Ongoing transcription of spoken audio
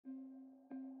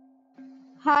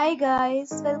Hi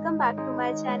guys, welcome back to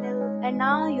my channel and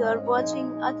now you are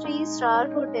watching a 3-star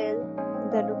hotel.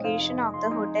 The location of the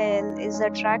hotel is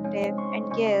attractive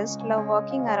and guests love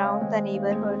walking around the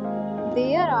neighborhood.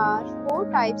 There are 4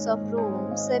 types of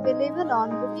rooms available on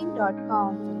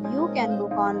booking.com. You can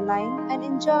book online and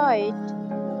enjoy it.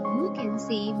 You can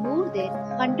see more than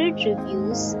 100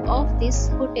 reviews of this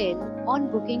hotel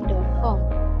on booking.com.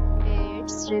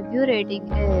 Its review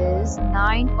rating is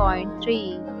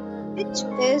 9.3, which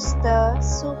is the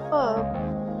superb.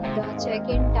 The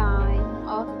check-in time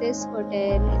of this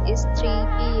hotel is 3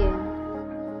 p.m.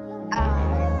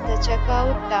 and the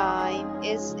checkout time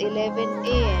is 11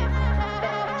 a.m.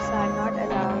 Pets are not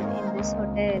allowed in this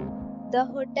hotel. The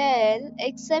hotel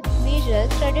accepts major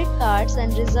credit cards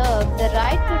and reserves the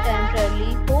right to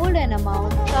temporarily hold an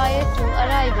amount prior to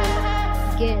arrival.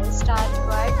 Guests are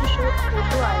required to show a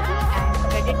photo ID and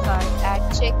credit card at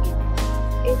check-in.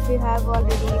 If you have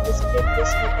already visited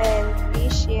this hotel,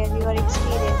 please share your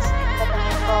experience in the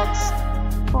comment box.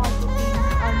 For booking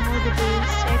or more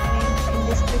details, check link in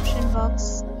description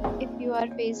box. If you are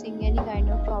facing any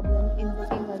kind of problem in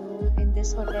booking a room in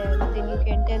this hotel, then you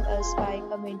can tell us by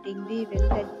commenting. We will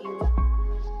help you.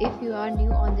 If you are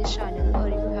new on this channel or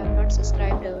you have not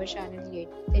subscribed our channel yet,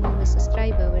 then you must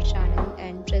subscribe our channel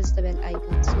and press the bell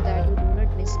icon so that you do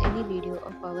not miss any video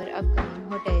of our upcoming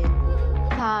hotel.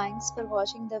 Thanks for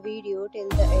watching the video till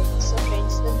the end. So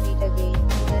friends, will meet again in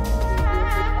the new video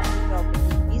with a new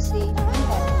property. Be safe.